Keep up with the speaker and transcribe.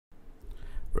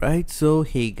Right, so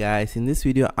hey guys, in this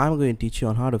video I'm going to teach you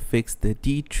on how to fix the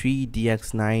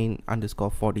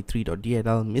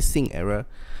D3DX9_43.dll missing error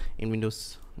in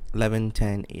Windows 11,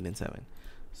 10, 8 and 7.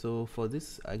 So for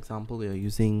this example we are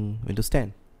using Windows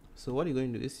 10. So what you're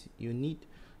going to do is you need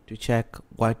to check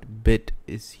what bit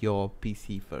is your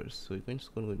PC first. So you're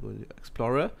just going to go to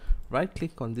Explorer, right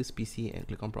click on this PC and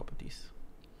click on Properties.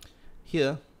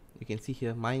 Here you can see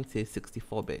here mine says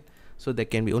 64-bit, so there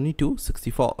can be only two,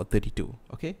 64 or 32.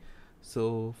 Okay,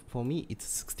 so for me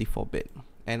it's 64-bit,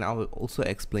 and I will also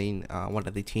explain what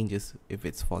are the changes if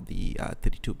it's for the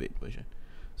 32-bit version.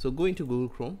 So go into Google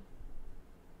Chrome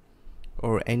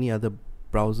or any other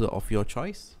browser of your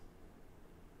choice.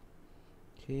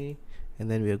 Okay, and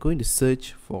then we are going to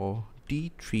search for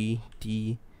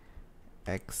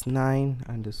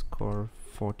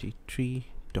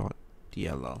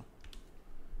D3DX9_43.dll.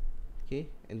 Okay,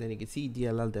 and then you can see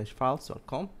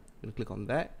dll-files.com. I'm going to click on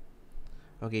that.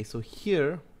 Okay, so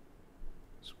here,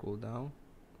 scroll down,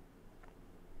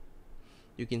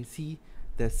 you can see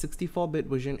the 64-bit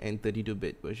version and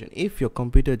 32-bit version. If your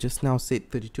computer just now said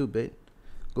 32-bit,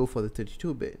 go for the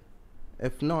 32-bit.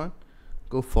 If not,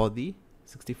 go for the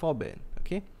 64-bit.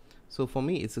 Okay, so for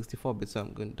me it's 64-bit, so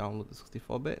I'm going to download the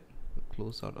 64-bit.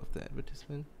 Close out of the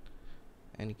advertisement,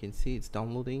 and you can see it's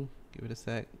downloading. Give it a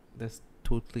sec. There's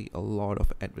totally a lot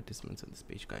of advertisements on this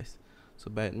page, guys, so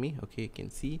bear with me. Okay, you can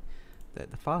see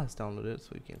that the file is downloaded, so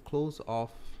you can close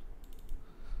off.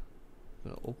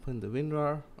 I'm going to open the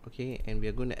WinRAR. Okay, and we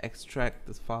are going to extract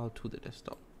this file to the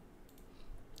desktop.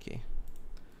 Okay,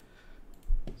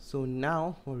 so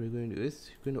now what we're going to do is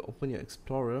you're going to open your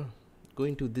Explorer, go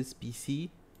into this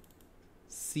PC,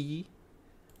 C,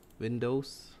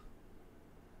 Windows,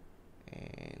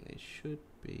 and it should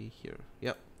be here.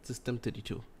 Yep, System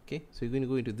 32. Okay, so you're going to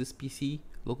go into this PC,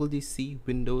 local DC,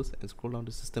 Windows, and scroll down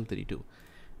to System 32.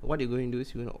 What you're going to do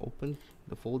is you're going to open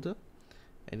the folder,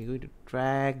 and you're going to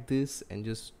drag this and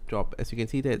just drop. As you can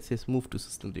see there, it says move to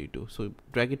System 32. So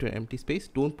drag it to an empty space.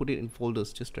 Don't put it in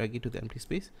folders, just drag it to the empty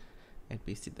space and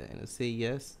paste it there, and say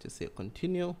yes, just say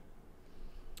continue.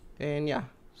 And yeah,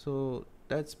 so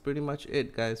that's pretty much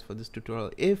it, guys, for this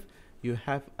tutorial. If you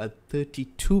have a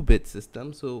 32-bit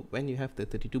system, so when you have the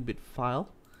 32-bit file,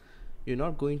 you're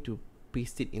not going to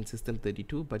paste it in System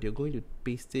 32, but you're going to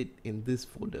paste it in this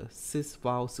folder,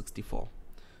 syswow64.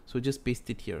 So just paste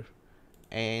it here,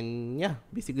 and yeah,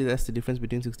 basically that's the difference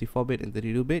between 64-bit and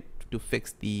 32-bit to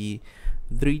fix the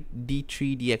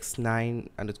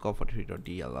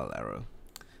D3DX9_43.dll error.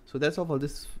 So that's all for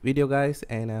this video, guys,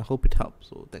 and I hope it helps.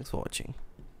 So thanks for watching.